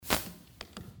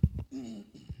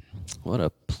What a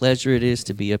pleasure it is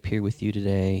to be up here with you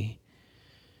today.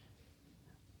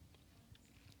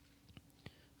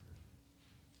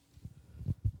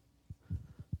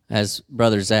 As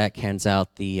Brother Zach hands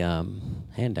out the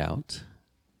handout,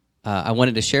 I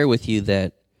wanted to share with you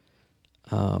that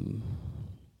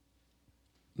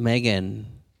Megan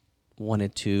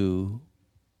wanted to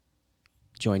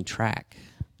join track.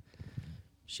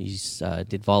 She's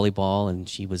did volleyball, and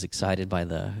she was excited by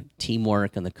the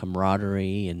teamwork and the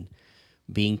camaraderie and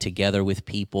being together with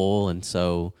people. And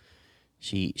so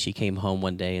she came home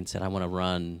one day and said, I want to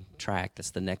run track.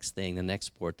 That's the next thing, the next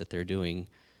sport that they're doing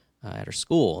at her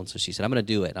school. And so she said, I'm going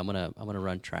to do it. I'm going to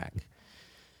run track.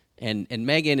 And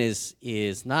Megan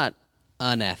is not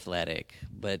unathletic,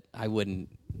 but I wouldn't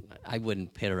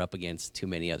pit her up against too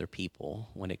many other people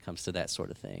when it comes to that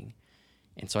sort of thing.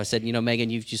 And so I said, Megan,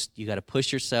 you got to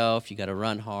push yourself. You got to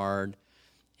run hard.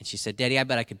 And she said, Daddy, I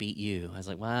bet I could beat you. I was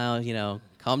like, well,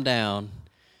 calm down,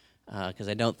 because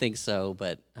I don't think so.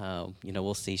 But,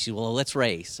 we'll see. She said, well, let's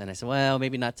race. And I said, well,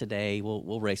 maybe not today.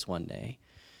 We'll race one day.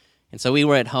 And so we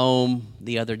were at home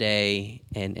the other day,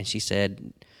 and she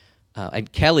said,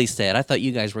 and Kelly said, I thought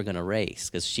you guys were going to race,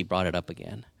 because she brought it up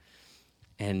again.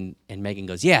 And Megan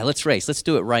goes, yeah, let's race. Let's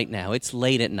do it right now. It's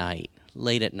late at night.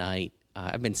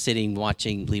 I've been sitting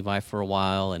watching Levi for a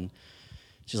while, and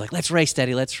she's like, let's race,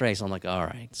 Daddy, let's race. I'm like, all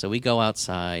right. So we go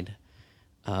outside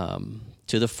to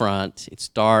the front. It's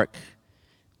dark.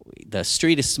 The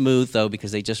street is smooth, though,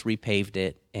 because they just repaved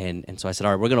it. And so I said,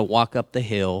 all right, we're going to walk up the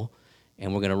hill,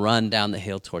 and we're going to run down the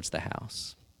hill towards the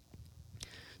house.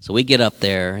 So we get up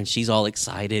there, and she's all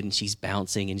excited, and she's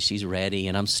bouncing, and she's ready,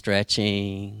 and I'm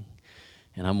stretching,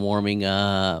 and I'm warming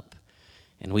up.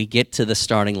 And we get to the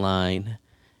starting line,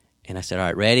 and I said, all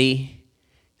right, ready,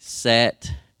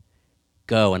 set,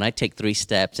 go. And I take 3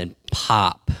 steps and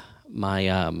pop.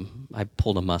 I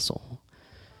pulled a muscle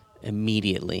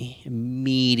immediately.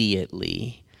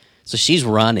 So she's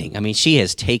running. I mean, she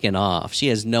has taken off. She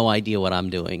has no idea what I'm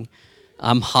doing.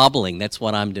 I'm hobbling. That's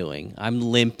what I'm doing. I'm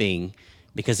limping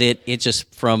because it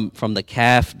just from the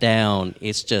calf down,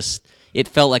 it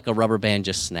felt like a rubber band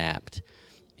just snapped.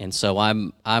 And so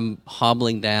I'm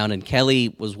hobbling down, and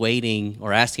Kelly was waiting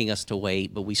or asking us to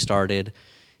wait, but we started.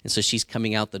 And so she's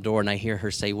coming out the door, and I hear her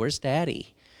say, "Where's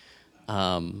Daddy?"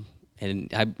 And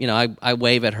I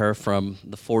wave at her from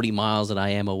the 40 miles that I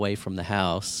am away from the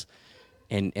house,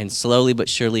 and slowly but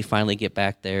surely finally get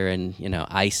back there and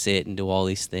ice it and do all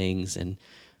these things. And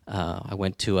I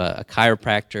went to a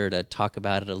chiropractor to talk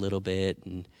about it a little bit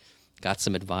and got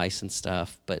some advice and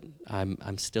stuff. But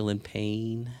I'm still in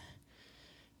pain,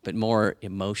 but more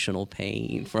emotional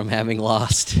pain from having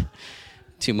lost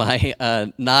to my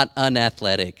not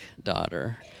unathletic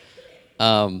daughter.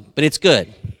 But it's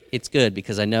good. It's good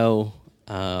because I know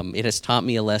it has taught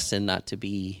me a lesson not to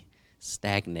be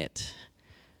stagnant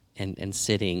and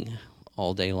sitting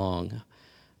all day long.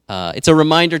 It's a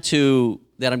reminder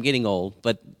that I'm getting old,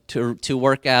 but to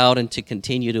work out and to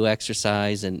continue to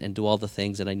exercise and do all the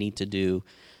things that I need to do.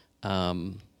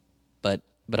 But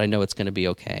I know it's going to be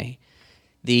okay.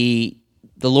 The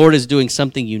Lord is doing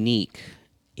something unique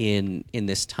in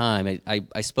this time.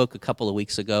 I spoke a couple of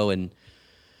weeks ago and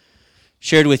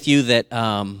shared with you that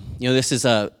this is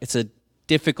it's a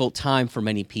difficult time for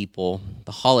many people.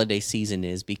 The holiday season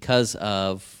is because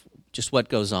of just what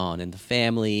goes on in the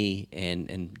family,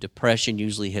 and depression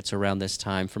usually hits around this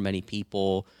time for many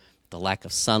people. The lack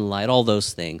of sunlight, all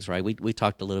those things, right? We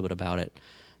talked a little bit about it,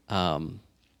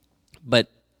 but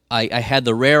I had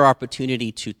the rare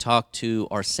opportunity to talk to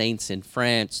our saints in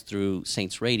France through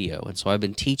Saints Radio, and so I've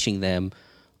been teaching them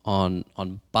on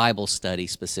Bible study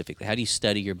specifically. How do you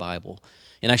study your Bible?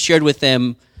 And I shared with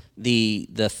them the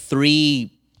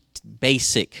 3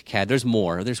 basic there's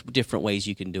more. There's different ways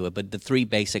you can do it, but the 3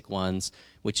 basic ones,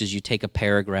 which is you take a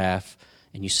paragraph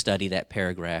and you study that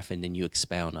paragraph and then you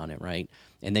expound on it, right?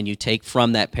 And then you take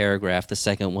from that paragraph, the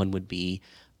second one would be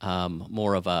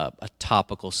more of a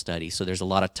topical study. So there's a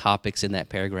lot of topics in that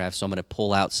paragraph, so I'm going to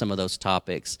pull out some of those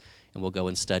topics and we'll go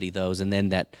and study those. And then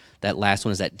that last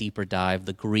one is that deeper dive,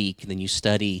 the Greek, and then you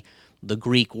study the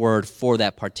Greek word for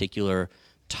that particular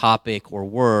topic or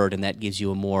word, and that gives you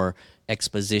a more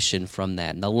exposition from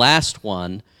that. And the last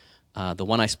one, the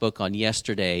one I spoke on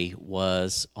yesterday,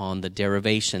 was on the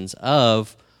derivations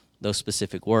of those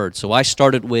specific words. So I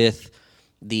started with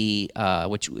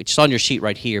which is on your sheet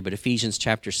right here, but Ephesians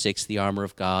chapter 6, the armor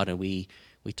of God, and we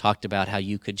talked about how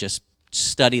you could just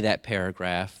study that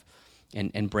paragraph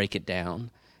and break it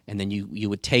down. And then you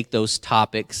would take those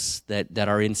topics that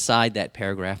are inside that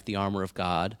paragraph, the armor of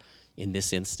God, in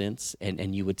this instance,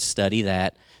 and you would study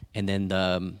that, and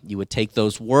then you would take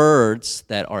those words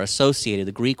that are associated,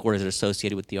 the Greek words that are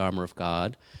associated with the armor of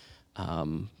God,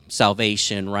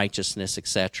 salvation, righteousness,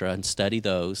 etc., and study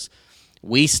those.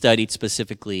 We studied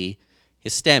specifically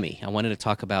histemi. I wanted to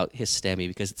talk about histemi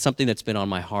because it's something that's been on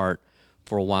my heart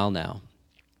for a while now.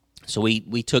 So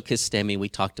we took histemi, we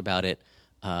talked about it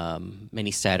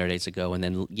many Saturdays ago, and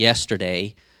then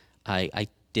yesterday I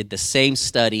did the same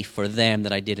study for them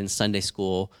that I did in Sunday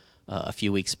school a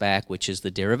few weeks back, which is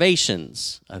the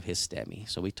derivations of histemi.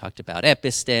 So we talked about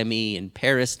epistemi and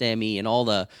peristemi and all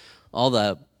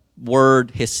the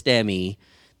word histemi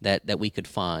that we could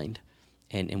find.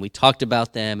 And we talked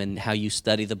about them and how you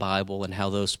study the Bible and how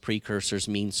those precursors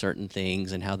mean certain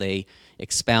things and how they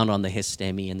expound on the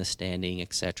histemi and the standing,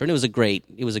 etc. And it was a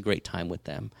great time with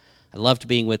them. I loved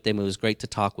being with them. It was great to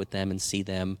talk with them and see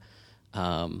them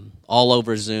all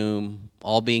over Zoom,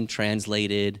 all being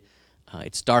translated.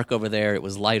 It's dark over there. It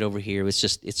was light over here. It's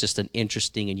just an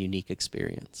interesting and unique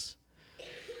experience.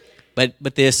 But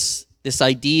this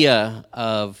idea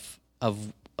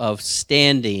of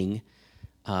standing.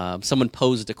 Someone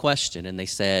posed a question and they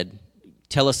said,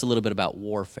 tell us a little bit about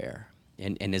warfare.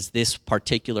 And is this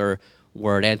particular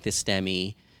word,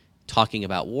 anthistemi, talking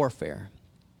about warfare?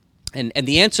 And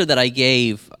the answer that I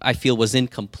gave, I feel, was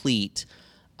incomplete,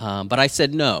 but I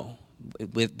said no.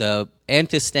 With the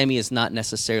anthistemi is not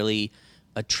necessarily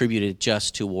attributed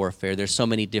just to warfare. There's so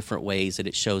many different ways that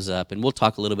it shows up, and we'll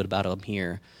talk a little bit about them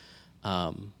here.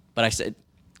 But I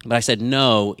said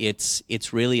no,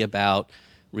 it's really about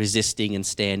resisting and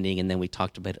standing, and then we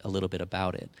talked a little bit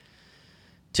about it.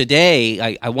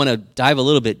 Today, I want to dive a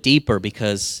little bit deeper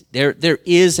because there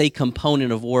is a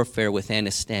component of warfare with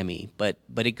anthistemi, but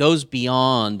it goes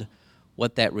beyond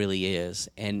what that really is.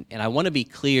 And I want to be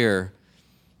clear.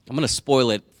 I'm going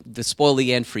to spoil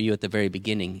the end for you at the very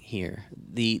beginning here.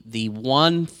 The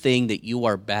one thing that you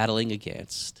are battling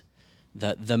against,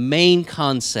 the main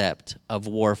concept of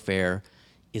warfare,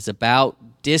 is about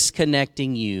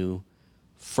disconnecting you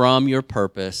from your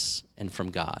purpose and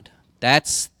from God.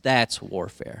 That's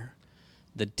warfare.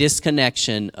 The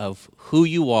disconnection of who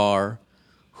you are,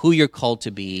 who you're called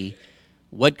to be,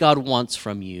 what God wants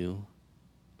from you.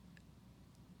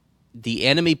 The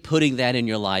enemy putting that in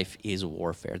your life is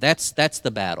warfare. That's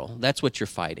the battle. That's what you're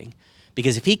fighting.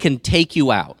 Because if he can take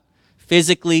you out,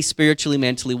 physically, spiritually,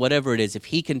 mentally, whatever it is, if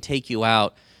he can take you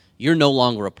out, you're no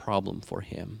longer a problem for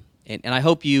him. And I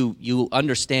hope you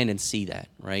understand and see that,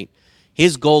 right?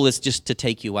 His goal is just to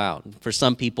take you out. For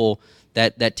some people,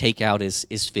 that takeout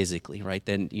is physically, right?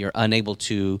 Then you're unable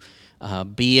to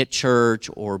be at church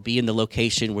or be in the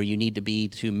location where you need to be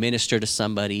to minister to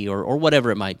somebody or whatever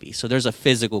it might be. So there's a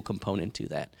physical component to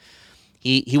that.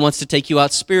 He wants to take you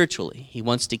out spiritually. He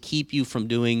wants to keep you from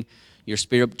doing your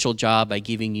spiritual job by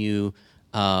giving you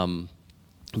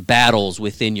battles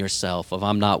within yourself of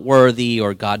I'm not worthy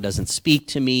or God doesn't speak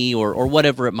to me or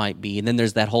whatever it might be. And then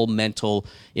there's that whole mental,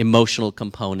 emotional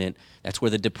component. That's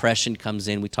where the depression comes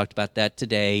in. We talked about that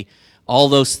today. All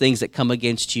those things that come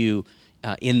against you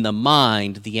in the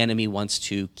mind, the enemy wants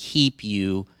to keep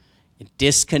you,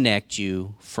 disconnect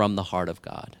you from the heart of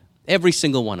God. Every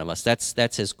single one of us,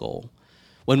 that's his goal.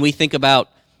 When we think about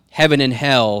heaven and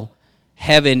hell,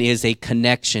 heaven is a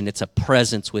connection. It's a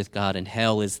presence with God, and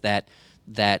hell is that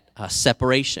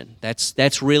separation.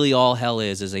 That's really all hell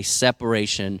is a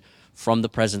separation from the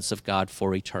presence of God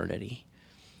for eternity.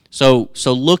 So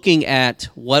looking at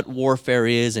what warfare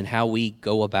is and how we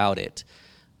go about it,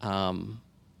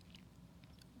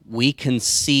 we can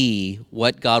see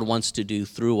what God wants to do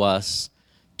through us,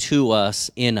 to us,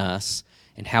 in us,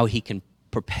 and how he can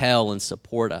propel and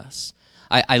support us.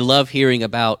 I love hearing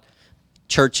about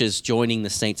churches joining the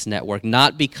Saints Network,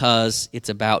 not because it's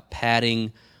about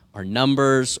padding our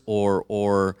numbers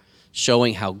or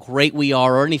showing how great we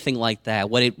are or anything like that.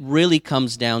 What it really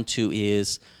comes down to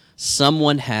is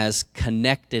someone has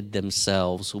connected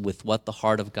themselves with what the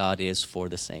heart of God is for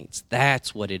the saints.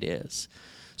 That's what it is.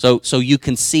 So you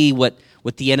can see what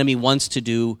the enemy wants to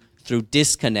do through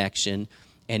disconnection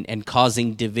and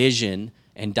causing division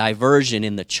and diversion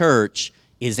in the church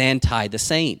is anti the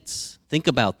saints. Think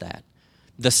about that.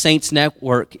 The Saints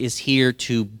Network is here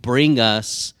to bring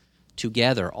us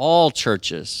together. All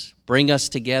churches bring us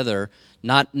together,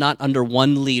 not under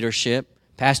one leadership.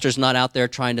 Pastor's not out there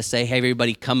trying to say, hey,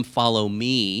 everybody, come follow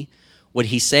me. What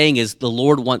he's saying is the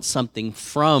Lord wants something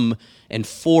from and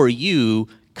for you.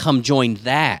 Come join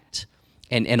that.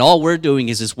 And all we're doing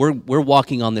is we're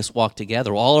walking on this walk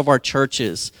together. All of our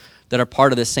churches that are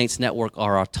part of the Saints Network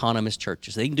are autonomous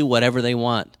churches. They can do whatever they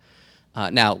want.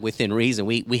 Now, within reason,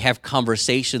 we have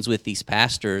conversations with these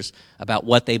pastors about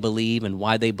what they believe and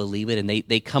why they believe it, and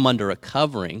they come under a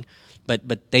covering,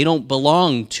 but they don't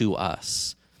belong to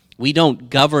us. We don't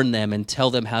govern them and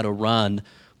tell them how to run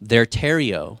their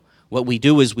terrio. What we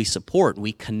do is we support,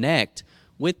 we connect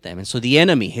with them. And so the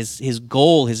enemy, his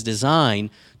goal, his design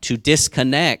to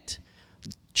disconnect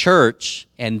church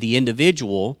and the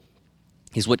individual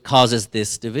is what causes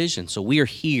this division. So we are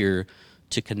here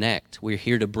to connect. We're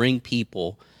here to bring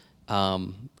people,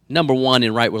 number one,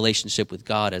 in right relationship with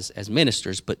God as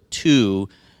ministers, but two,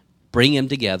 bring them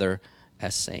together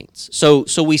as saints. So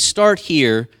we start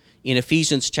here in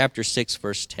Ephesians chapter 6,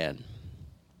 verse 10.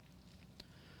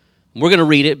 We're going to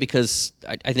read it because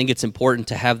I think it's important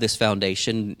to have this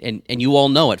foundation, and you all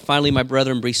know it. Finally, my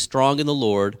brethren, be strong in the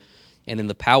Lord and in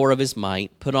the power of his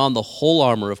might. Put on the whole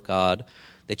armor of God,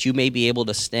 that you may be able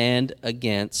to stand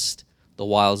against the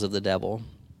wiles of the devil.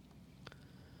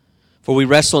 For we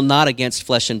wrestle not against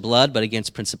flesh and blood, but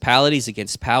against principalities,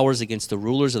 against powers, against the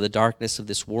rulers of the darkness of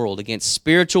this world, against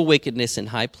spiritual wickedness in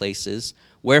high places.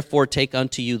 Wherefore take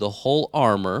unto you the whole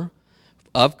armor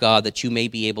of God, that you may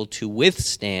be able to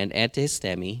withstand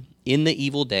antihistemi in the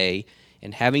evil day,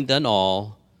 and having done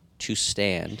all, to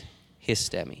stand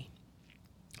histemi.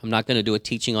 I'm not going to do a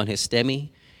teaching on histemi.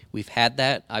 We've had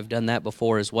that. I've done that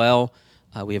before as well.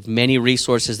 We have many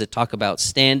resources that talk about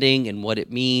standing and what it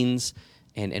means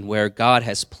and where God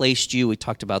has placed you. We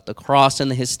talked about the cross and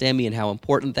the histemi and how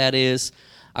important that is.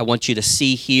 I want you to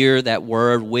see here that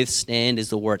word withstand is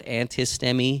the word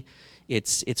antihistemi.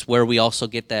 It's where we also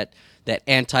get that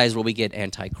anti is where we get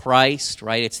antichrist,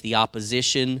 right? It's the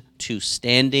opposition to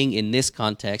standing in this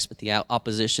context, but the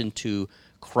opposition to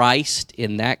Christ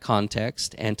in that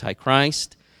context,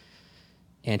 antichrist,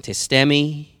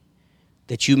 antistemi,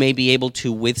 that you may be able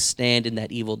to withstand in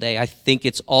that evil day. I think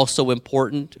it's also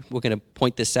important, we're going to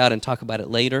point this out and talk about it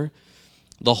later,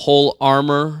 the whole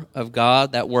armor of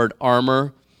God. That word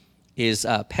armor is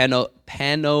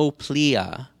panoplia,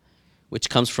 which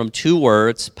comes from two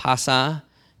words, pasa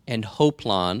and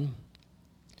hoplon.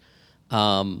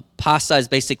 Pasa is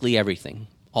basically everything,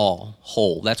 all,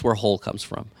 whole. That's where whole comes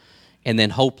from. And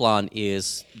then hoplon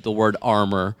is the word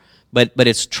armor, but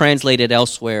it's translated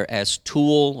elsewhere as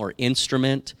tool or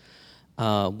instrument,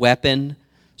 weapon.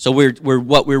 So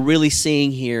what we're really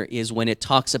seeing here is when it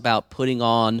talks about putting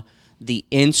on the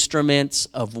instruments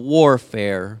of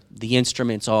warfare, the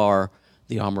instruments are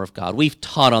the armor of God. We've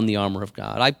taught on the armor of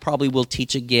God. I probably will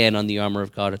teach again on the armor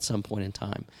of God at some point in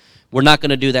time. We're not going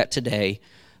to do that today.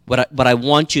 What I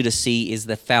want you to see is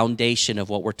the foundation of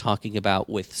what we're talking about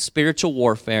with spiritual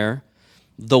warfare,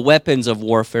 the weapons of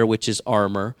warfare, which is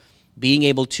armor, being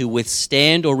able to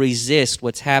withstand or resist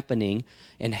what's happening,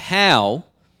 and how,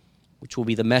 which will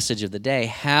be the message of the day,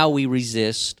 how we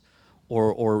resist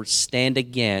or stand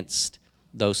against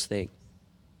those things.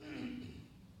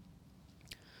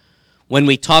 When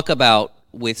we talk about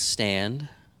withstand,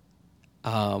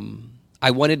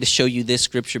 I wanted to show you this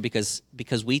scripture because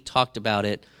we talked about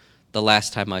it the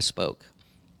last time I spoke.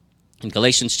 In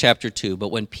Galatians chapter 2, but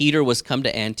when Peter was come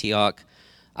to Antioch,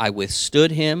 I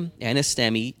withstood him,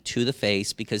 anastemi, to the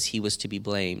face, because he was to be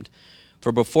blamed.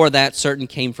 For before that, certain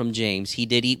came from James. He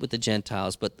did eat with the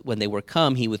Gentiles, but when they were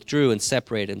come, he withdrew and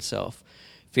separated himself,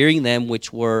 fearing them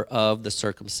which were of the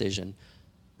circumcision.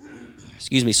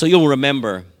 Excuse me. So you'll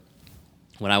remember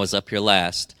when I was up here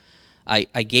last, I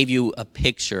gave you a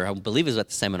picture. I believe it was at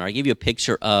the seminar. I gave you a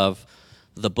picture of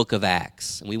the book of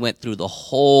Acts. And we went through the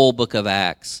whole book of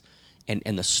Acts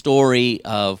and the story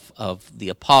of the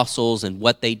apostles and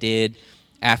what they did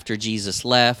after Jesus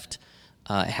left,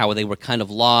 how they were kind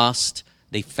of lost.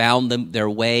 They found their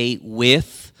way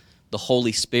with the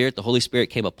Holy Spirit. The Holy Spirit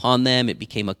came upon them. It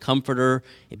became a comforter.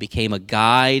 It became a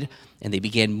guide. And they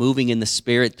began moving in the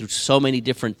Spirit through so many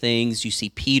different things. You see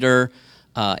Peter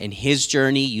in his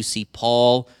journey. You see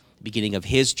Paul, beginning of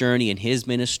his journey and his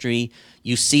ministry.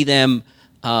 You see them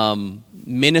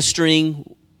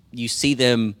ministering. You see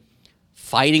them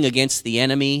fighting against the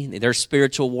enemy, their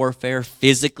spiritual warfare,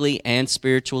 physically and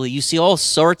spiritually. You see all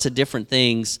sorts of different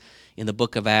things in the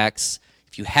book of Acts.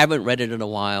 If you haven't read it in a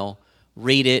while,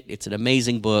 read it. It's an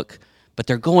amazing book. But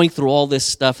they're going through all this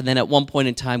stuff, and then at one point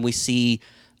in time we see,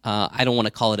 I don't want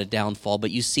to call it a downfall,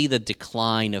 but you see the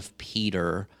decline of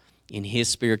Peter in his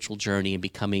spiritual journey and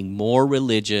becoming more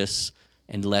religious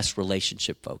and less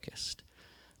relationship-focused.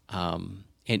 And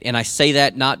I say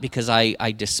that not because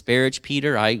I disparage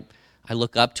Peter. I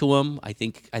look up to him. I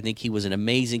think he was an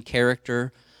amazing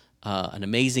character, an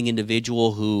amazing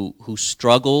individual who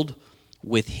struggled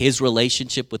with his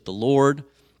relationship with the Lord.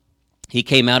 He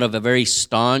came out of a very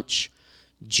staunch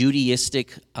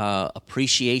Judaistic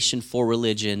appreciation for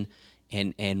religion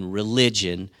and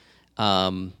religion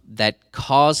that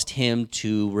caused him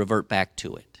to revert back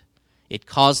to it. It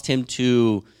caused him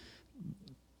to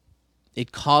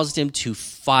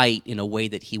fight in a way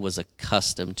that he was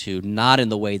accustomed to, not in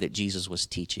the way that Jesus was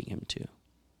teaching him to.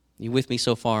 You with me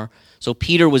so far? So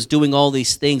Peter was doing all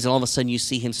these things, and all of a sudden you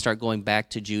see him start going back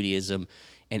to Judaism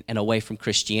and away from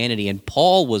Christianity. And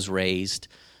Paul was raised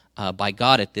by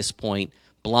God at this point,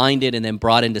 blinded and then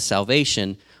brought into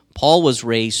salvation. Paul was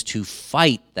raised to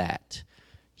fight that.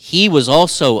 He was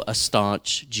also a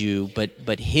staunch Jew,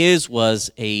 but his was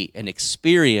an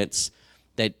experience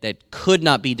that could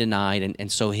not be denied,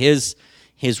 and so his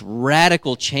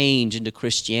radical change into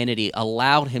Christianity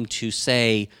allowed him to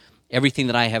say, everything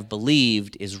that I have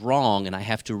believed is wrong, and I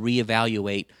have to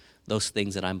reevaluate those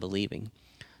things that I'm believing.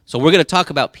 So we're going to talk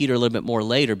about Peter a little bit more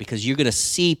later, because you're going to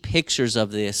see pictures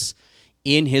of this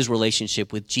in his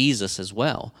relationship with Jesus as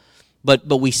well. But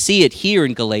we see it here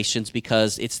in Galatians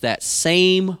because it's that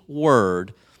same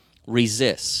word,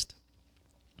 resist.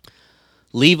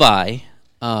 Levi,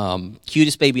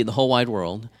 cutest baby in the whole wide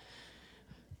world,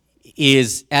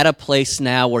 is at a place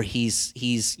now where he's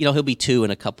he'll be 2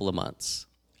 in a couple of months.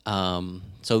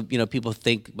 So people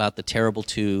think about the terrible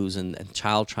twos and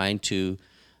child trying to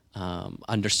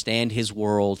understand his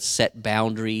world, set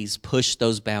boundaries, push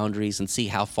those boundaries, and see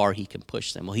how far he can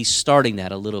push them. Well, he's starting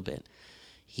that a little bit.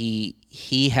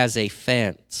 He has a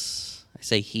fence. I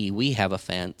say we have a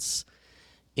fence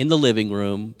in the living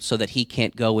room so that he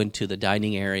can't go into the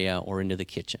dining area or into the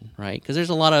kitchen, right? Because there's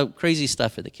a lot of crazy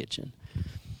stuff in the kitchen.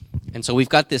 And so we've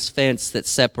got this fence that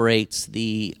separates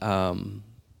the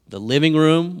living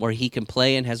room where he can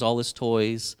play and has all his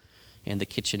toys and the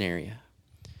kitchen area.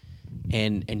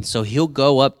 And so he'll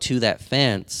go up to that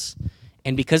fence,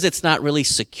 and because it's not really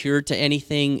secured to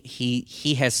anything,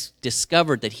 he has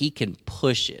discovered that he can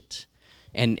push it.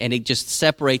 And it just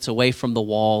separates away from the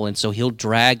wall, and so he'll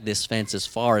drag this fence as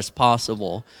far as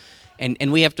possible.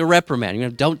 And we have to reprimand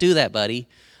him. Don't do that, buddy.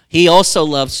 He also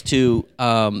loves to,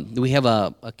 we have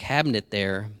a cabinet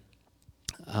there,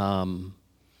 a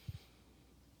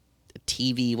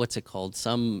TV, what's it called?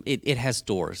 It has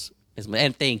doors.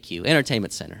 And thank you,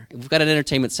 entertainment center. We've got an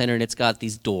entertainment center, and it's got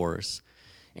these doors.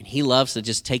 And he loves to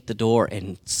just take the door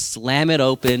and slam it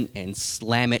open and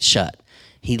slam it shut.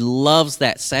 He loves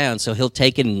that sound, so he'll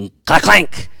take it and clack,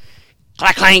 clank,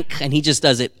 clack, clank, and he just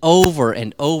does it over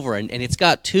and over. And it's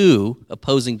got 2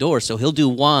 opposing doors, so he'll do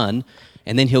one,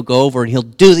 and then he'll go over and he'll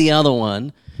do the other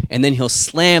one, and then he'll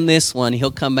slam this one,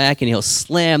 he'll come back and he'll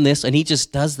slam this, and he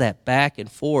just does that back and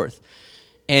forth.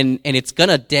 And it's going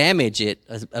to damage it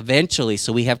eventually,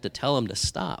 so we have to tell him to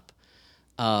stop.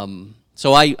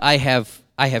 So I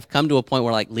have come to a point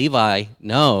where, like, Levi,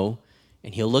 no,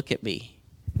 and he'll look at me.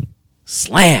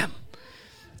 Slam.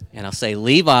 And I'll say,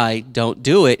 Levi, don't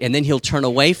do it. And then he'll turn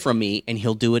away from me and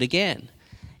he'll do it again.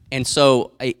 And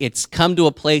so it's come to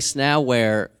a place now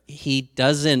where he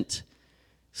doesn't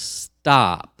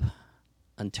stop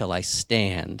until I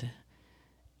stand.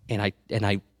 And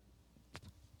I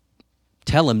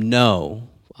tell him no,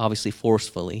 obviously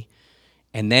forcefully.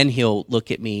 And then he'll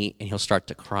look at me and he'll start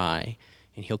to cry.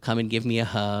 And he'll come and give me a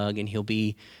hug, and he'll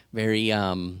be very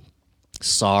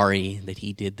sorry that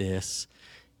he did this,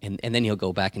 and then he'll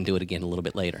go back and do it again a little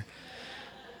bit later.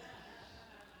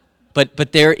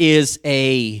 But there's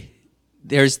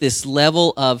this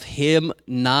level of him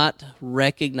not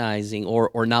recognizing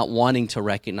or not wanting to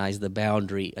recognize the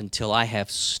boundary until I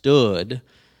have stood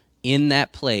in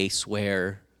that place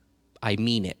where I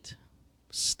mean it.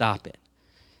 Stop it.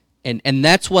 And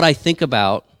that's what I think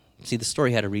about. See, the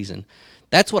story had a reason.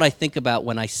 That's what I think about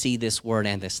when I see this word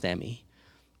anthistemi.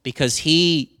 Because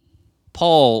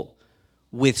Paul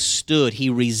withstood, he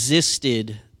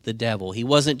resisted the devil. He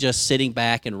wasn't just sitting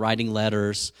back and writing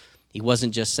letters. He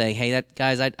wasn't just saying, hey,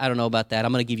 guys, I don't know about that.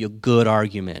 I'm going to give you a good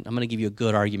argument. I'm going to give you a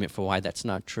good argument for why that's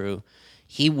not true.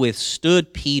 He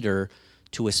withstood Peter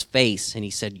to his face, and he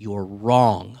said, you're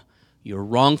wrong. You're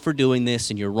wrong for doing this,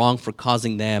 and you're wrong for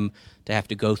causing them to have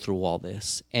to go through all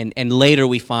this. And later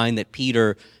we find that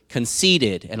Peter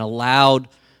conceded and allowed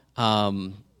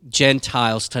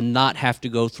Gentiles to not have to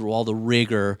go through all the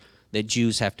rigor that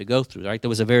Jews have to go through. Right? There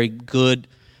was a very good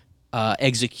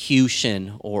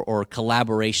execution or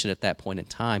collaboration at that point in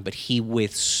time, but he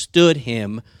withstood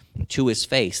him to his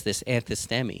face, this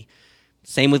anthistemi.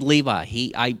 Same with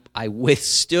Levi. I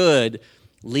withstood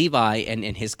Levi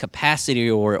and his capacity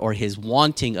or his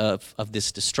wanting of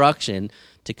this destruction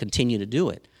to continue to do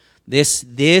it.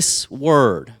 This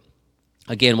word,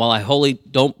 again, while I wholly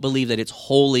don't believe that it's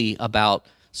wholly about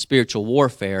spiritual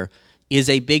warfare, is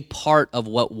a big part of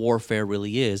what warfare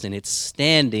really is, and it's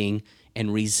standing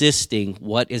and resisting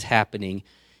what is happening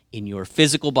in your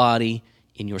physical body,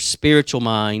 in your spiritual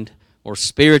mind, or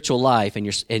spiritual life,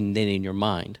 and then in your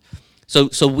mind.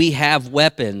 So we have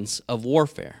weapons of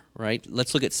warfare, right?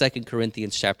 Let's look at 2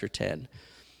 Corinthians chapter 10.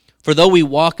 For though we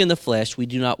walk in the flesh, we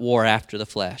do not war after the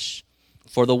flesh.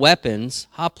 For the weapons,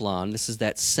 hoplon, this is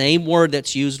that same word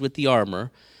that's used with the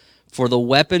armor, for the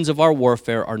weapons of our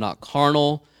warfare are not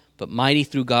carnal, but mighty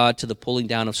through God to the pulling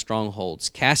down of strongholds,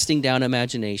 casting down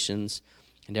imaginations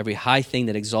and every high thing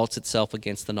that exalts itself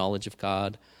against the knowledge of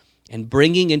God, and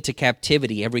bringing into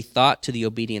captivity every thought to the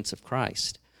obedience of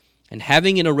Christ, and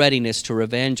having in a readiness to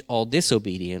revenge all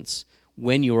disobedience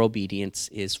when your obedience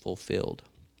is fulfilled.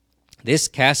 This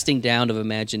casting down of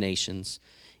imaginations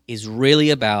is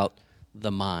really about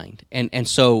the mind. And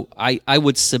so I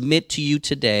would submit to you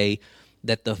today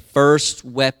that the first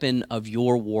weapon of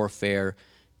your warfare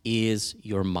is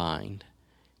your mind.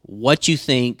 What you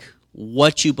think,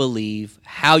 what you believe,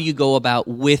 how you go about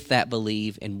with that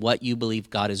belief, and what you believe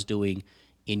God is doing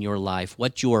in your life,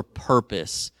 what your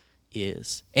purpose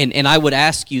is. And I would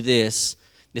ask you this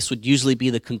would usually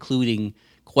be the concluding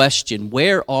question: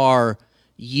 where are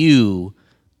you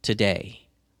today?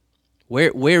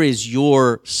 Where is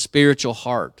your spiritual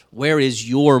heart? Where is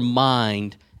your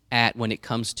mind at when it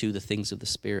comes to the things of the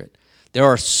Spirit? There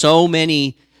are so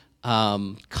many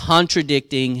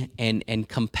contradicting and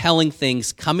compelling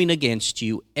things coming against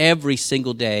you every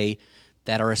single day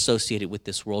that are associated with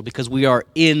this world, because we are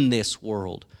in this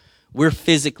world. We're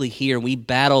physically here. We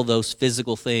battle those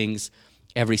physical things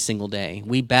every single day.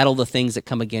 We battle the things that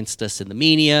come against us in the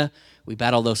media. We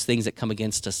battle those things that come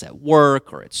against us at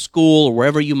work or at school or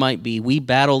wherever you might be. We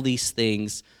battle these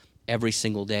things every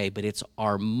single day, but it's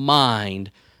our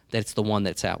mind that's the one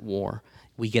that's at war.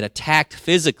 We get attacked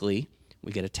physically,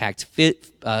 we get attacked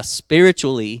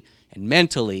spiritually and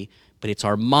mentally, but it's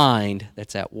our mind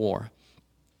that's at war.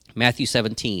 Matthew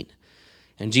 17,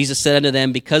 and Jesus said unto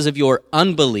them, because of your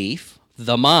unbelief,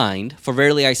 the mind, for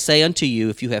verily I say unto you,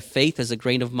 if you have faith as a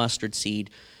grain of mustard seed,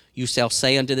 you shall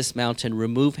say unto this mountain,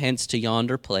 remove hence to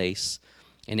yonder place,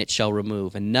 and it shall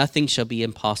remove, and nothing shall be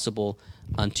impossible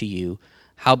unto you.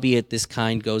 Howbeit this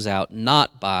kind goes out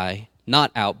not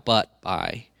out, but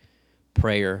by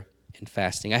prayer and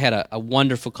fasting. I had a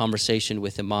wonderful conversation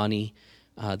with Imani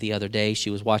the other day. She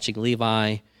was watching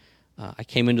Levi. I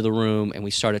came into the room, and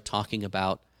we started talking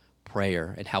about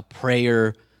prayer and how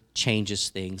prayer changes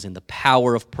things and the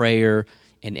power of prayer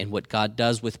and what God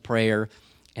does with prayer.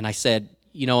 And I said,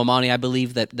 Imani, I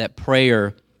believe that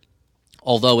prayer,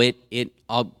 although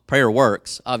prayer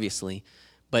works, obviously,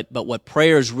 but what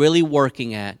prayer is really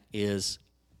working at is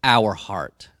our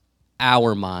heart,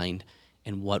 our mind,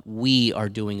 and what we are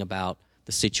doing about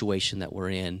the situation that we're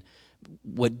in.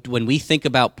 When we think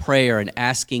about prayer and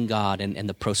asking God and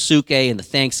the prosuke and the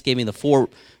thanksgiving,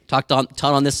 taught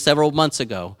on this several months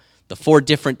ago, the 4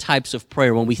 different types of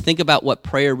prayer. When we think about what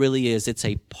prayer really is, it's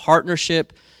a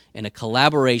partnership and a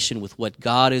collaboration with what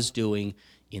God is doing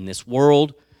in this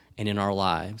world and in our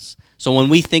lives. So when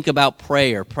we think about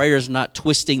prayer is not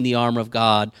twisting the arm of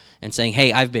God and saying,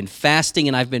 hey, I've been fasting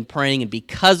and I've been praying, and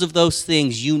because of those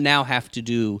things, you now have to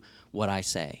do what I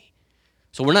say.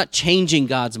 So we're not changing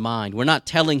God's mind. We're not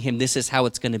telling him this is how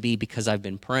it's going to be because I've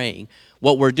been praying.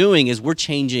 What we're doing is we're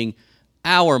changing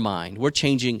our mind. We're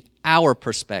changing our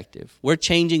perspective. We're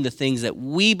changing the things that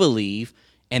we believe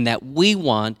and that we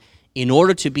want in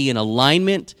order to be in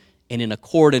alignment and in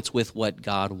accordance with what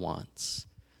God wants.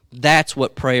 That's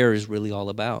what prayer is really all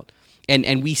about.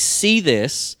 And we see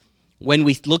this when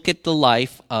we look at the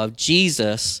life of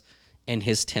Jesus and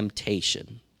his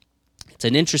temptation. It's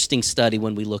an interesting study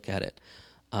when we look at it.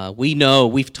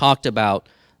 We've talked about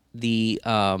the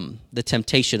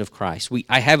temptation of Christ.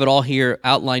 I have it all here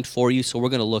outlined for you, so we're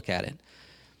going to look at it.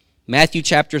 Matthew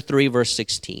chapter 3, verse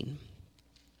 16.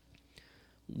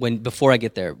 Before I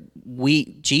get there,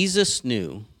 Jesus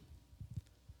knew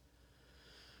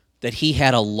that he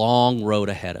had a long road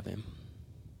ahead of him.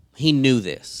 He knew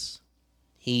this.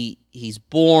 He's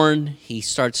born, he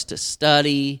starts to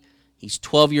study, he's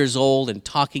 12 years old and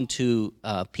talking to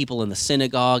people in the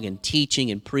synagogue and teaching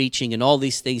and preaching and all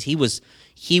these things. He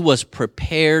was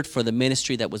prepared for the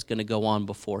ministry that was going to go on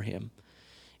before him.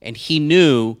 And he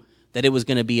knew that it was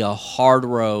going to be a hard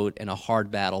road and a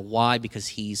hard battle. Why? Because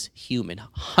he's human,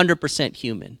 100%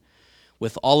 human.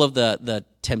 With all of the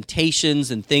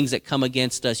temptations and things that come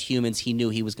against us humans, he knew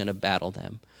he was going to battle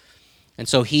them. And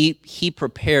so he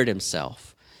prepared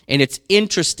himself. And it's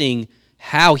interesting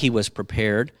how he was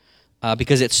prepared.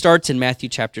 because it starts in Matthew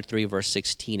chapter 3, verse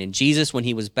 16. And Jesus, when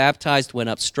he was baptized, went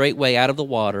up straightway out of the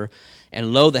water,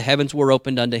 and lo, the heavens were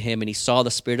opened unto him, and he saw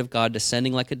the Spirit of God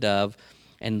descending like a dove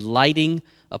and lighting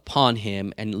upon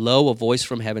him. And lo, a voice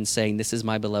from heaven saying, This is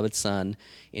my beloved Son,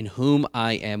 in whom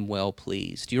I am well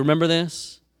pleased. Do you remember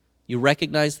this? You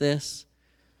recognize this?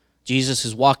 Jesus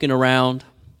is walking around,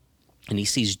 and he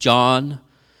sees John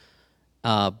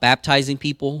baptizing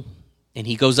people, and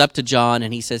he goes up to John,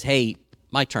 and he says, Hey,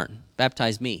 my turn,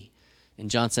 baptize me. And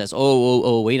John says,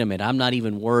 wait a minute, I'm not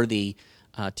even worthy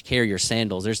to carry your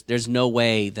sandals. There's no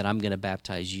way that I'm going to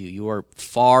baptize you. You are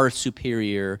far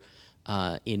superior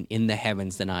in the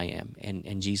heavens than I am.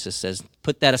 And Jesus says,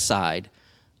 put that aside.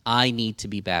 I need to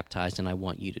be baptized, and I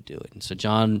want you to do it. And so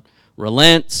John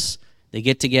relents. They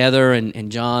get together,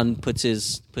 and John puts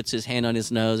his hand on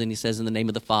his nose, and he says, in the name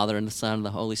of the Father and the Son and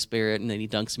the Holy Spirit, and then he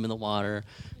dunks him in the water.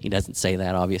 He doesn't say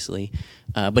that, obviously.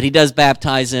 But he does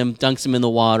baptize him, dunks him in the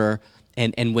water,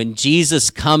 and when Jesus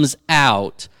comes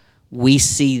out, we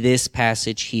see this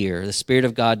passage here. The Spirit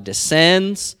of God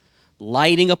descends,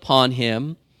 lighting upon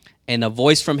him, and a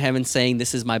voice from heaven saying,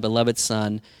 This is my beloved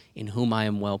Son, in whom I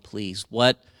am well pleased.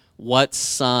 What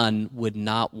son would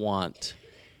not want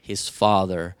his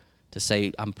father to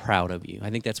say, I'm proud of you? I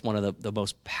think that's one of the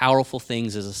most powerful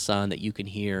things as a son that you can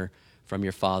hear from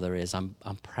your father is, I'm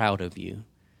proud of you.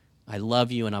 I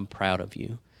love you and I'm proud of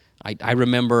you. I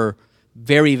remember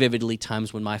very vividly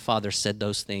times when my father said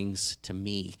those things to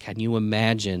me. Can you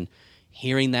imagine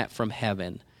hearing that from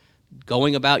heaven,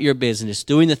 going about your business,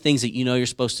 doing the things that you know you're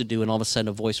supposed to do, and all of a sudden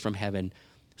a voice from heaven,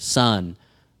 Son,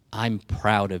 I'm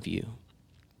proud of you.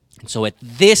 And so at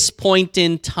this point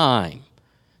in time,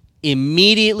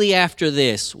 immediately after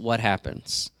this, what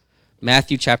happens?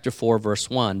 Matthew chapter 4, verse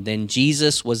 1. Then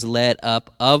Jesus was led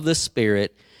up of the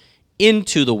Spirit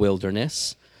into the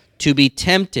wilderness to be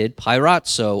tempted,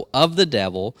 pyrazo, of the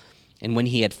devil. And when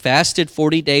he had fasted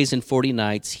 40 days and 40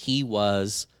 nights, he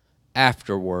was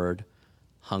afterward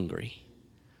hungry.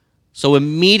 So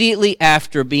immediately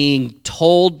after being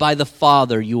told by the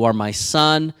Father, you are my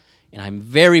son, and I'm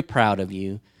very proud of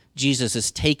you, Jesus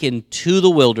is taken to the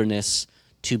wilderness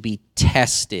to be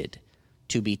tested,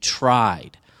 to be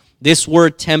tried. This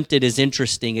word tempted is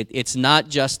interesting. It's not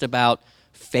just about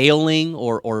failing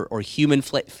or human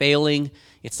failing.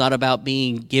 It's not about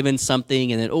being given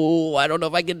something and then, I don't know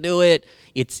if I can do it.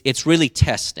 It's really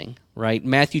testing, right?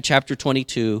 Matthew chapter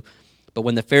 22, but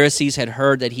when the Pharisees had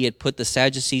heard that he had put the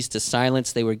Sadducees to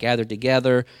silence, they were gathered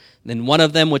together. Then one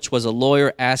of them, which was a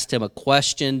lawyer, asked him a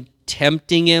question,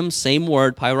 tempting him, same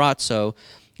word, pyrazo,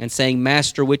 and saying,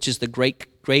 Master, which is the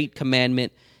great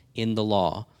commandment in the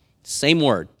law? Same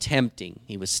word, tempting.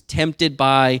 He was tempted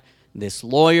by this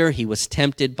lawyer. He was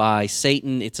tempted by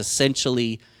Satan. It's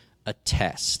essentially a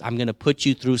test. I'm going to put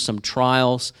you through some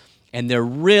trials, and they're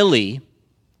really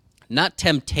not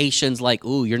temptations like,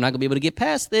 you're not going to be able to get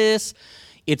past this.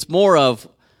 It's more of,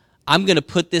 I'm going to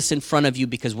put this in front of you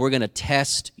because we're going to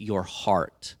test your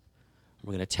heart.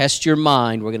 We're going to test your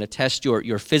mind. We're going to test your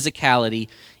physicality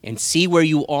and see where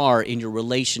you are in your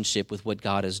relationship with what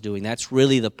God is doing. That's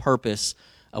really the purpose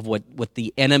of what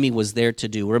the enemy was there to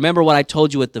do. Remember what I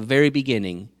told you at the very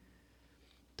beginning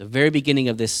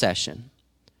of this session.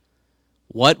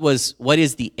 What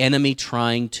is the enemy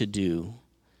trying to do?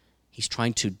 He's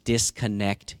trying to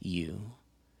disconnect you.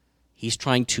 He's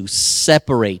trying to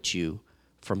separate you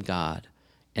from God.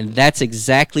 And that's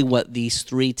exactly what these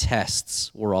three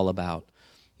tests were all about.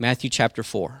 Matthew chapter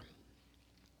 4.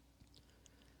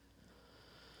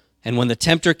 And when the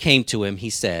tempter came to him, he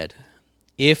said,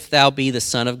 If thou be the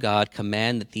Son of God,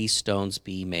 command that these stones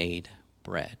be made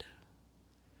bread.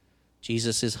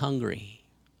 Jesus is hungry.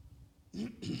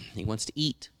 He wants to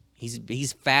eat.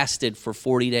 He's fasted for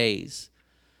 40 days.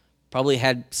 Probably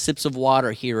had sips of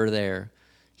water here or there.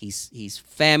 He's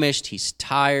famished. He's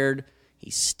tired.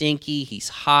 He's stinky. He's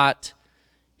hot.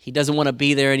 He doesn't want to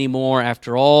be there anymore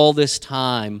after all this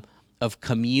time of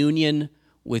communion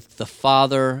with the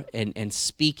Father and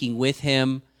speaking with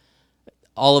him.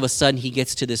 All of a sudden, he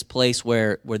gets to this place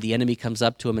where the enemy comes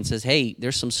up to him and says, Hey,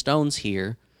 there's some stones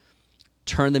here.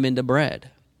 Turn them into bread.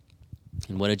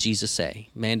 And what did Jesus say?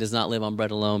 Man does not live on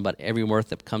bread alone, but every word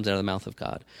that comes out of the mouth of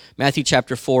God. Matthew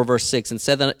chapter 4, verse 6, and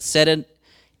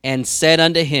said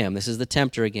unto him, this is the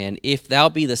tempter again, If thou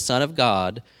be the Son of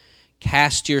God,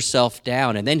 cast yourself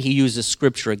down. And then he uses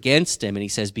scripture against him, and he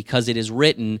says, because it is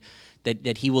written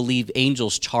that he will leave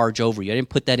angels charge over you. I didn't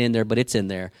put that in there, but it's in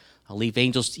there.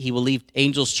 He will leave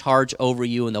angels charge over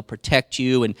you, and they'll protect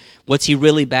you. And what's he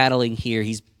really battling here?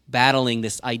 He's battling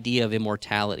this idea of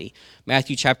immortality.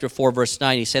 Matthew chapter 4, verse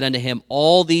 9, he said unto him,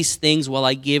 All these things will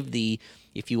I give thee,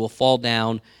 if you will fall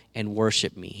down and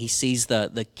worship me. He sees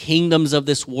the kingdoms of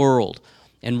this world.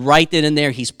 And right then and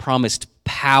there, he's promised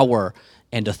power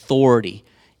and authority.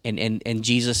 And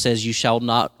Jesus says, you shall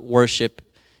not worship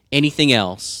anything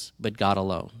else but God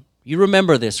alone. You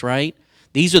remember this, right?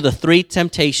 These are the three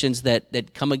temptations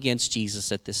that come against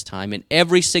Jesus at this time. And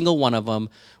every single one of them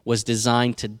was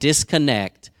designed to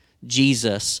disconnect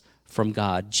Jesus from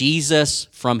God, Jesus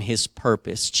from his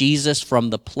purpose, Jesus from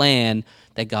the plan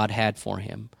that God had for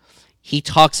him. He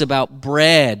talks about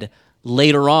bread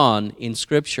later on in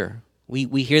Scripture.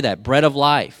 We hear that, bread of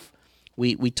life.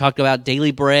 We talk about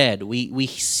daily bread. We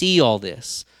see all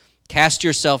this. Cast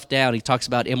yourself down. He talks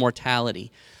about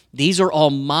immortality. These are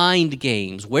all mind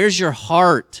games. Where's your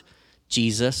heart,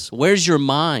 Jesus? Where's your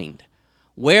mind?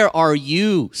 Where are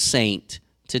you, saint,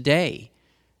 today?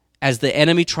 As the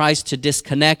enemy tries to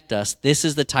disconnect us, this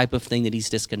is the type of thing that he's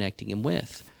disconnecting him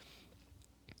with.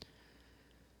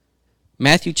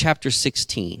 Matthew chapter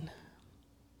 16.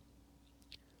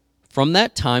 From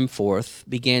that time forth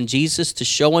began Jesus to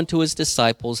show unto his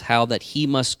disciples how that he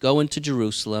must go into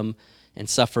Jerusalem and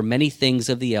suffer many things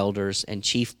of the elders and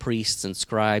chief priests and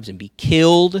scribes, and be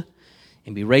killed,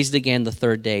 and be raised again the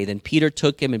third day. Then Peter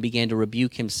took him and began to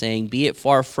rebuke him, saying, Be it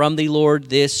far from thee, Lord,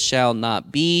 this shall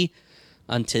not be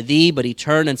unto thee. But he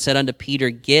turned and said unto Peter,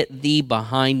 Get thee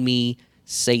behind me,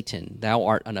 Satan. Thou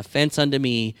art an offense unto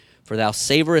me, for thou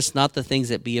savorest not the things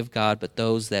that be of God, but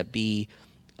those that be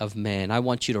of men. I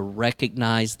want you to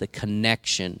recognize the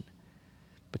connection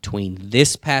between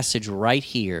this passage right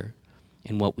here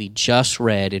and what we just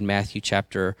read in Matthew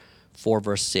chapter 4,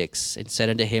 verse 6. And said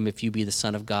unto him, If you be the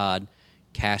Son of God,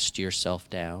 cast yourself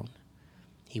down.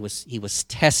 He was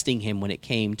testing him when it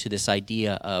came to this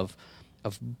idea of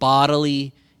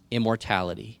bodily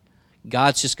immortality.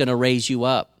 God's just going to raise you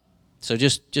up. So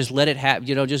just let it happen.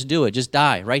 Just do it. Just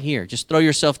die right here. Just throw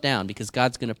yourself down because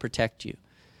God's going to protect you.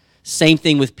 Same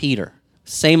thing with Peter.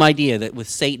 Same idea that with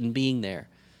Satan being there.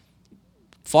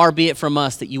 Far be it from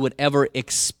us that you would ever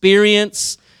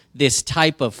experience this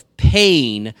type of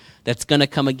pain that's going to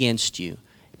come against you.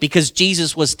 Because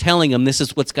Jesus was telling him this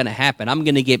is what's going to happen. I'm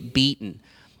going to get beaten.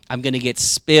 I'm going to get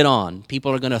spit on.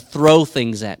 People are going to throw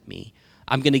things at me.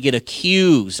 I'm going to get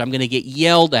accused. I'm going to get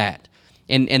yelled at.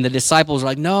 And the disciples are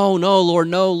like, no, Lord,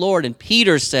 no, Lord. And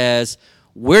Peter says,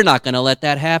 we're not going to let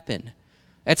that happen.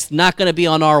 That's not going to be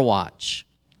on our watch.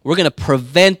 We're going to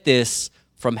prevent this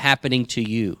from happening to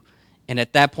you. And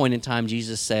at that point in time,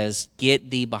 Jesus says,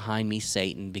 Get thee behind me,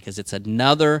 Satan, because it's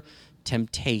another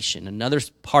temptation, another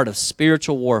part of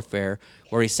spiritual warfare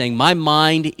where he's saying, my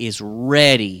mind is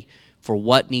ready for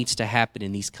what needs to happen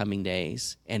in these coming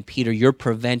days. And Peter, you're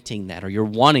preventing that, or you're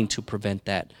wanting to prevent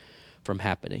that from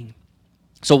happening.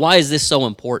 So why is this so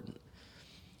important?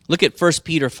 Look at 1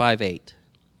 Peter 5:8.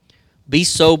 Be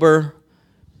sober,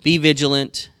 be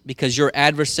vigilant, because your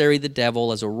adversary, the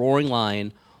devil, as a roaring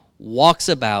lion, walks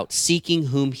about seeking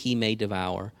whom he may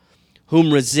devour.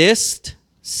 Whom resist,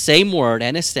 same word,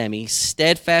 anastemi,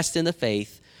 steadfast in the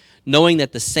faith, knowing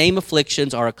that the same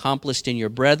afflictions are accomplished in your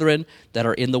brethren that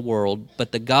are in the world.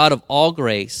 But the God of all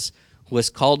grace, who has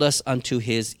called us unto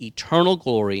his eternal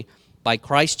glory by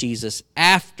Christ Jesus,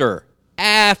 after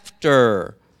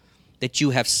that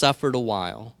you have suffered a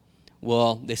while.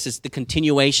 Well, this is the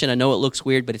continuation. I know it looks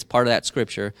weird, but it's part of that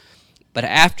scripture. But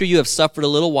after you have suffered a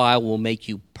little while, will make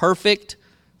you perfect,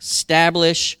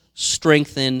 establish,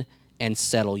 strengthen, and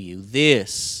settle you.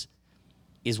 This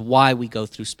is why we go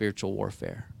through spiritual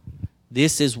warfare.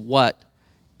 This is what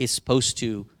is supposed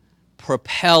to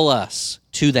propel us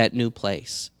to that new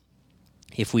place.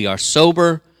 If we are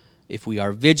sober, if we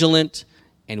are vigilant,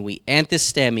 and we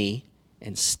anthistemi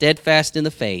and steadfast in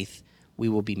the faith, we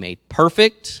will be made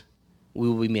perfect, we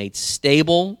will be made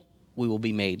stable, we will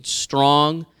be made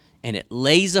strong, and it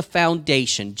lays a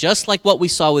foundation, just like what we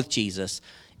saw with Jesus.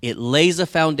 It lays a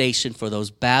foundation for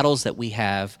those battles that we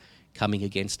have coming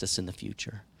against us in the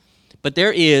future. But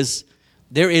there is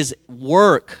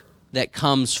work that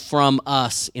comes from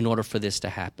us in order for this to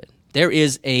happen. There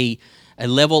is a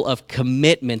level of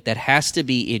commitment that has to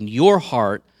be in your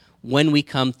heart when we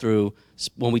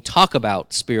talk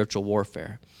about spiritual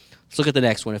warfare. Let's look at the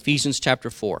next one, Ephesians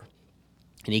chapter 4.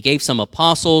 And he gave some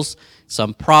apostles,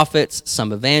 some prophets,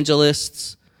 some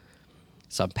evangelists,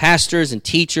 some pastors and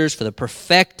teachers for the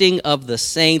perfecting of the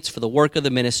saints, for the work of the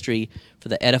ministry, for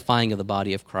the edifying of the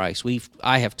body of Christ. We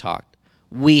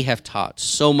have taught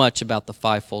so much about the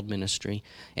fivefold ministry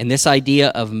and this idea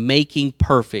of making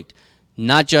perfect,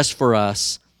 not just for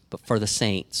us, but for the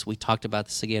saints. We talked about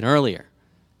this again earlier.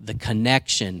 The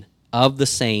connection of the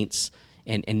saints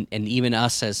and even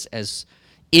us as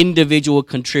individual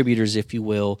contributors, if you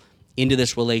will, into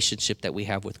this relationship that we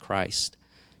have with Christ.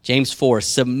 James 4,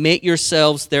 submit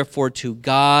yourselves therefore to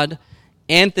God,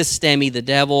 anthistemi the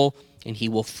devil, and he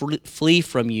will flee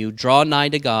from you. Draw nigh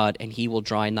to God, and he will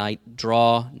draw nigh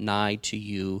to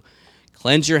you.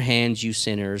 Cleanse your hands, you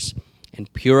sinners,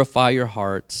 and purify your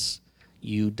hearts,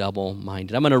 you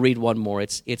double-minded. I'm going to read one more.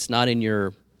 It's not in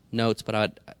your notes, but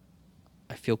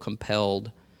I feel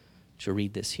compelled to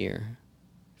read this here,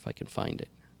 if I can find it.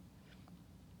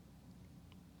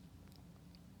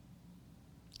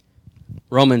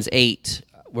 Romans 8,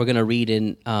 we're going to read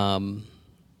in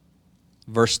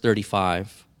verse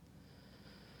 35.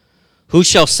 Who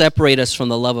shall separate us from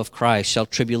the love of Christ? Shall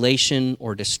tribulation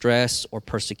or distress or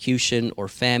persecution or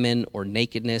famine or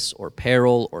nakedness or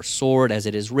peril or sword, as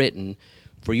it is written,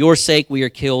 for your sake we are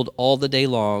killed all the day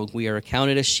long. We are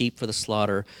accounted as sheep for the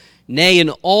slaughter. Nay, in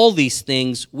all these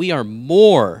things we are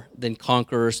more than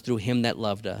conquerors through him that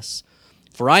loved us.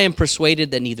 For I am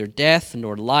persuaded that neither death,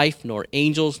 nor life, nor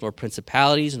angels, nor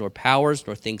principalities, nor powers,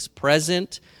 nor things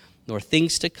present, nor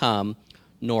things to come,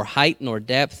 nor height, nor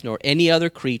depth, nor any other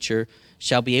creature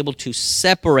shall be able to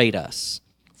separate us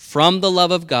from the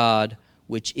love of God,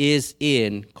 which is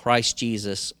in Christ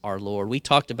Jesus our Lord. We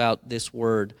talked about this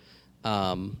word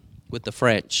with the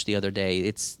French the other day.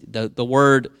 It's the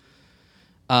word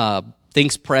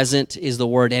things present is the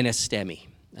word anastemi,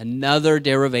 another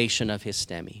derivation of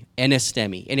histemi,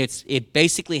 anastemi. And it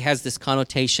basically has this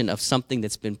connotation of something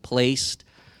that's been placed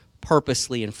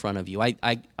purposely in front of you.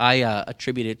 I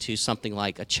attribute it to something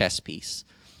like a chess piece.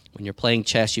 When you're playing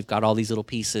chess, you've got all these little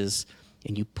pieces,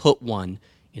 and you put one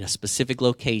in a specific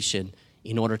location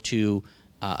in order to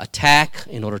attack,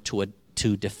 in order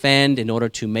to defend, in order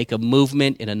to make a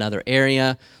movement in another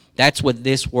area. That's what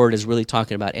this word is really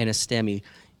talking about, anastemi.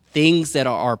 Things that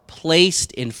are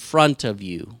placed in front of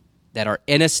you, that are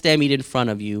anastemied in front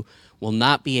of you, will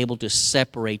not be able to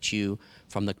separate you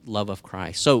from the love of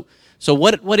Christ. So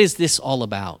what is this all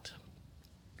about?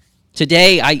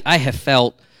 Today, I have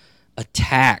felt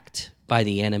attacked by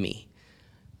the enemy.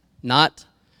 Not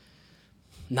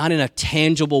in a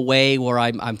tangible way where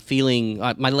I'm feeling,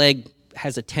 my leg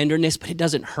has a tenderness, but it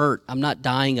doesn't hurt. I'm not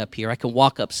dying up here. I can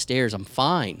walk upstairs. I'm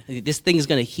fine. This thing is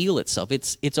going to heal itself.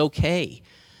 It's okay.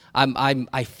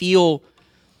 I feel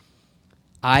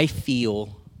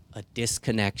a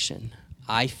disconnection.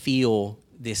 I feel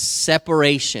this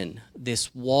separation,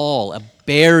 this wall, a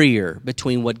barrier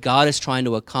between what God is trying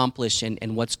to accomplish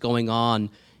and what's going on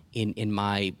in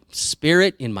my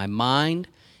spirit, in my mind.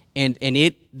 And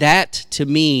that to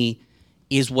me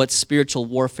is what spiritual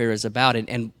warfare is about.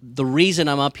 And the reason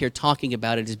I'm up here talking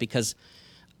about it is because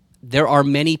there are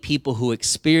many people who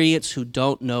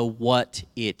don't know what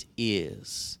it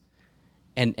is.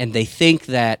 And they think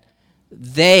that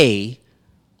they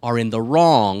are in the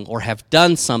wrong or have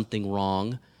done something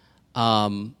wrong,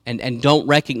 and don't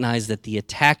recognize that the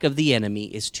attack of the enemy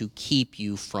is to keep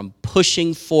you from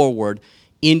pushing forward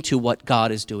into what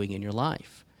God is doing in your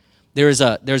life. There's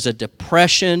a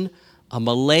depression, a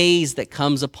malaise that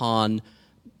comes upon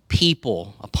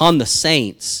people, upon the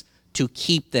saints, to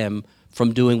keep them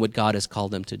from doing what God has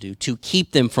called them to do, to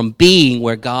keep them from being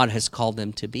where God has called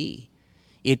them to be.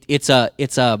 It's a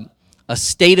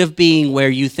state of being where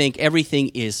you think everything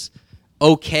is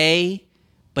okay,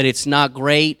 but it's not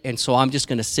great, and so I'm just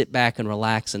going to sit back and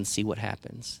relax and see what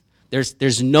happens.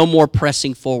 There's no more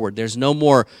pressing forward. There's no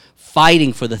more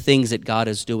fighting for the things that God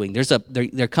is doing.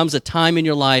 There comes a time in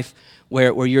your life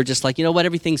where you're just like, you know what,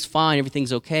 everything's fine,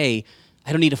 everything's okay.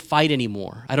 I don't need to fight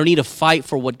anymore. I don't need to fight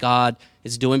for what God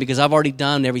is doing because I've already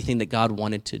done everything that God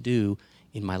wanted to do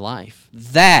in my life.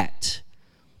 That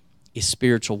is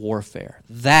spiritual warfare.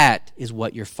 That is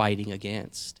what you're fighting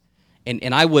against.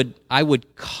 And I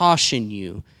would caution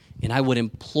you, and I would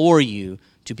implore you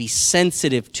to be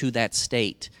sensitive to that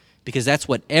state, because that's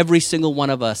what every single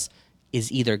one of us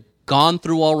is either gone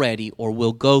through already or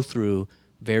will go through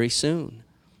very soon.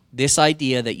 This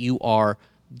idea that you are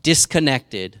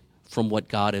disconnected from what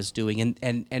God is doing,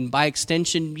 and by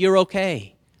extension, you're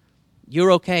okay.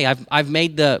 You're okay.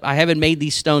 I haven't made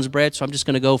these stones bread, so I'm just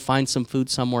going to go find some food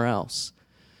somewhere else.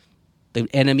 The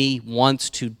enemy wants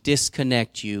to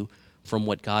disconnect you from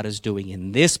what God is doing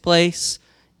in this place,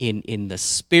 in the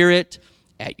spirit,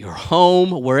 at your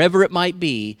home, wherever it might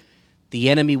be. The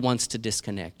enemy wants to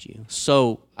disconnect you.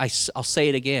 So I'll say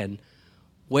it again.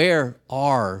 Where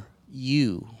are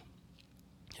you?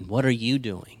 And what are you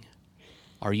doing?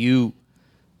 Are you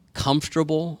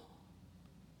comfortable?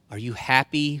 Are you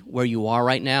happy where you are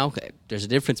right now? There's a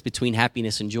difference between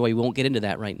happiness and joy. We won't get into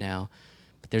that right now.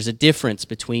 But there's a difference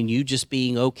between you just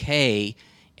being okay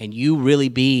and you really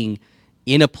being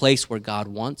in a place where God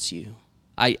wants you.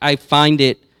 I find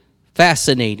it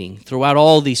fascinating throughout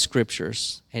all these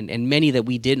scriptures, and many that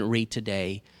we didn't read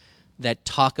today, that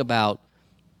talk about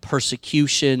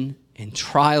persecution and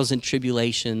trials and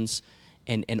tribulations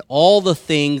and all the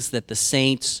things that the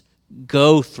saints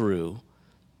go through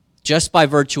just by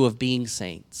virtue of being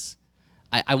saints.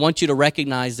 I want you to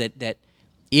recognize that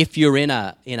if you're in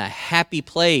a happy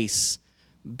place,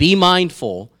 be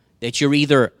mindful that you're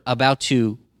either about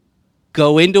to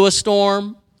go into a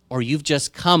storm or you've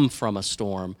just come from a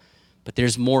storm, but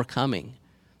there's more coming,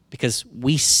 because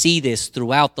we see this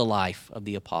throughout the life of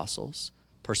the apostles.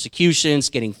 Persecutions,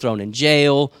 getting thrown in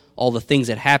jail, all the things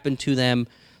that happened to them.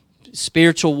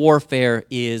 Spiritual warfare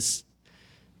it's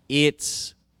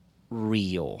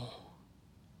real,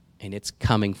 and it's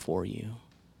coming for you.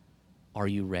 Are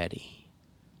you ready?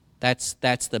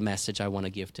 That's the message I want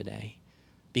to give today.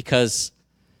 Because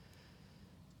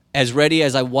as ready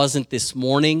as I wasn't this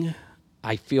morning,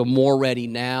 I feel more ready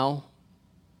now,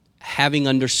 having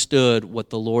understood what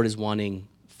the Lord is wanting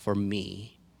for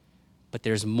me. But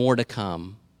there's more to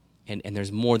come, and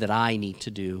there's more that I need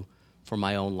to do for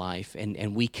my own life.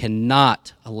 And we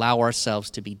cannot allow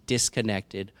ourselves to be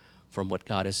disconnected from what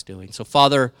God is doing. So,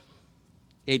 Father,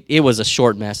 it was a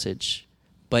short message,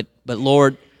 but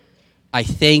Lord, I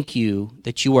thank you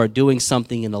that you are doing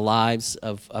something in the lives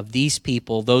of these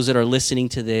people, those that are listening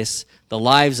to this, the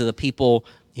lives of the people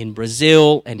in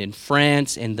Brazil and in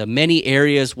France and the many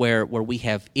areas where we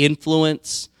have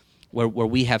influence, where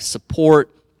we have support.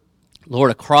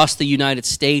 Lord, across the United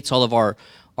States, all of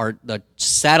the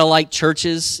satellite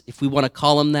churches, if we want to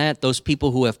call them that, those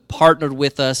people who have partnered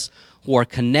with us, who are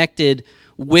connected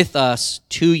with us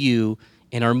to you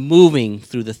and are moving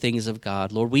through the things of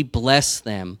God. Lord, we bless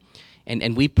them,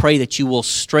 and we pray that you will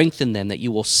strengthen them, that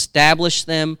you will establish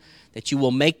them, that you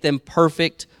will make them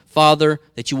perfect, Father,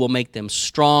 that you will make them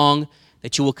strong,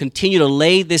 that you will continue to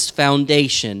lay this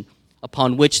foundation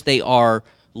upon which they are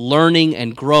learning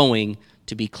and growing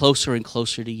to be closer and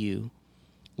closer to you.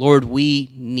 Lord,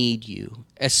 we need you,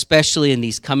 especially in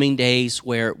these coming days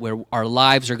where our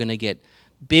lives are going to get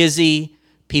busy,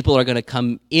 people are going to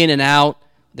come in and out,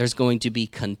 there's going to be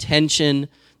contention,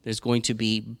 there's going to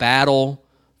be battle,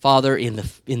 Father, in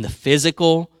the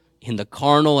physical, in the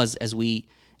carnal, as we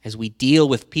deal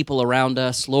with people around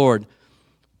us. Lord,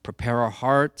 prepare our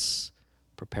hearts,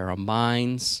 prepare our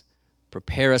minds,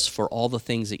 prepare us for all the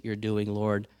things that you're doing,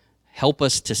 Lord. Help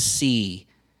us to see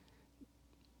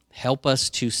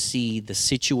the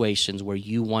situations where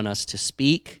you want us to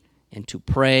speak and to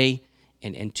pray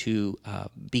and to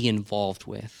be involved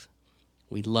with.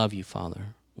 We love you,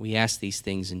 Father. We ask these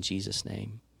things in Jesus'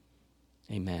 name.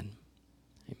 Amen.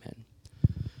 Amen.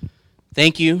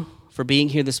 Thank you for being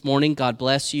here this morning. God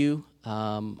bless you.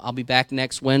 I'll be back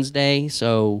next Wednesday,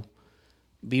 so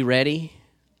be ready.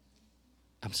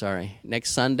 I'm sorry,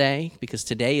 next Sunday, because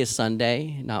today is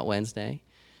Sunday, not Wednesday.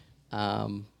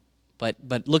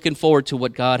 But looking forward to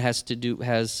what God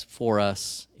has for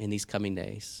us in these coming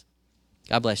days.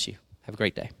 God bless you. Have a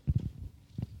great day.